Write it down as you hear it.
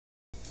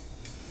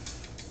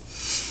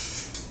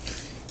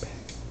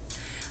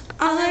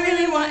All I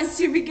really want is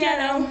to be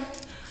ghetto.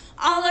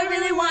 All I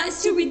really want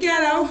is to be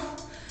ghetto. All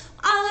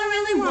I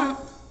really want,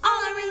 all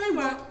I really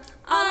want,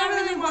 all I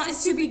really want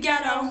is to be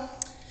ghetto.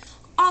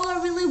 All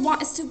I really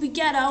want is to be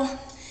ghetto.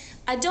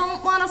 I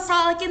don't want to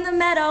frolic in the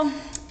meadow.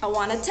 I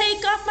want to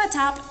take off my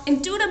top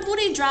and do the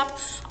booty drop.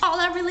 All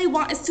I really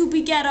want is to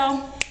be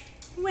ghetto.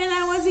 When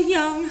I was a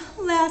young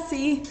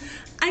lassie,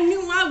 I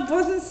knew I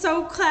wasn't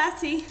so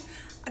classy.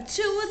 I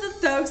chill with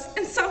the thugs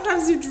and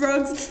sometimes do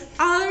drugs.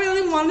 All I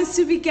really want is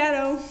to be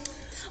ghetto.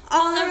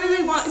 All I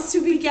really want is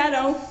to be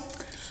ghetto.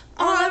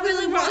 All I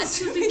really want is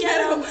to be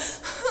ghetto. All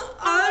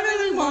I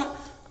really want,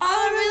 all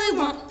I really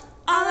want,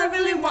 all I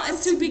really want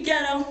is to be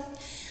ghetto.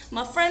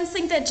 My friends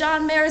think that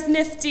John Mayer is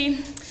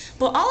nifty,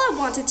 but all I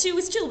want to do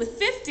is chill with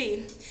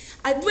 50.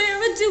 I'd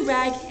wear a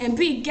do-rag and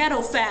be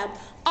ghetto fab.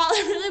 All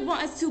I really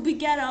want is to be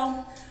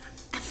ghetto.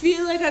 I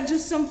feel like I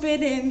just don't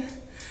fit in.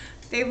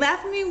 They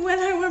laugh at me when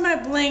I wear my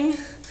bling.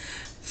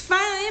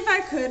 Finally, if I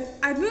could,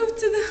 I'd move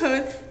to the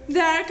hood,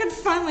 that I could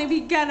finally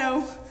be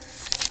ghetto.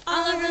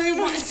 All I really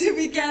want is to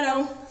be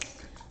ghetto.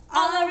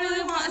 All I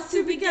really want is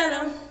to be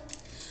ghetto.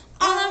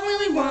 All I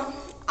really want,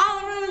 all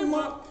I really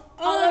want,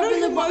 all I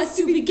really want is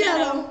to be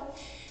ghetto.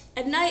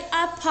 At night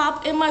I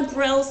pop in my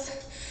grills.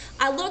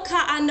 I look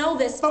how I know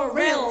this for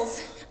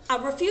reals. I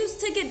refuse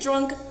to get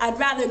drunk, I'd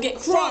rather get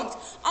crunked.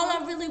 All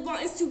I really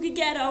want is to be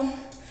ghetto.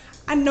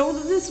 I know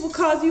that this will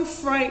cause you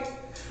fright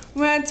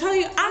when I tell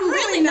you I'm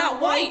really not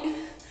white.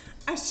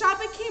 I shop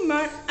at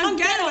Kmart, I'm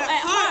ghetto at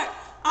heart.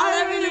 All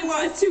I really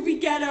want is to be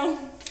ghetto.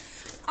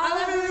 All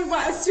I really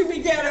want is to be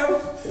ghetto.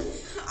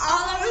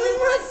 All I really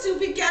want is to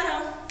be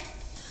ghetto.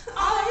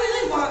 All I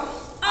really want,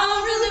 all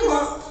I really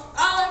want,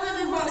 all I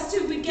really want is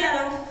to be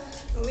ghetto.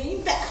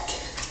 Lean back,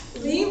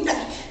 lean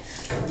back,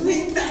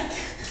 lean back,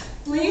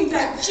 lean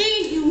back.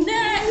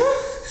 G-Unit.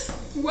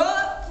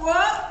 What?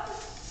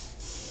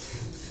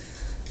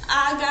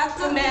 I got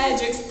the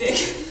magic stick.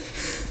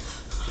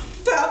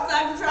 Pop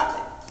like and drop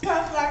it,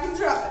 pop like and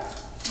drop it.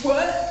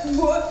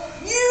 What?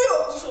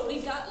 You! Shorty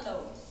got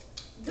low.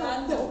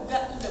 Got low.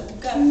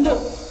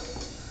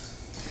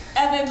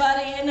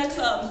 Everybody in the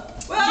club,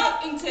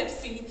 getting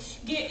tipsy,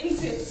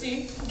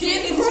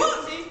 getting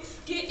grumped.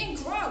 Getting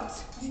grumped.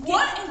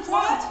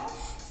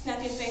 Snap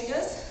your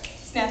fingers,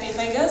 snap your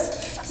fingers,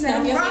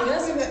 snap your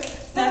fingers,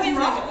 snap your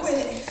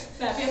fingers,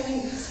 snap your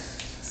fingers,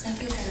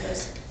 snap your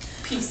fingers.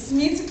 Peace.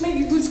 Music make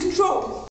you lose control.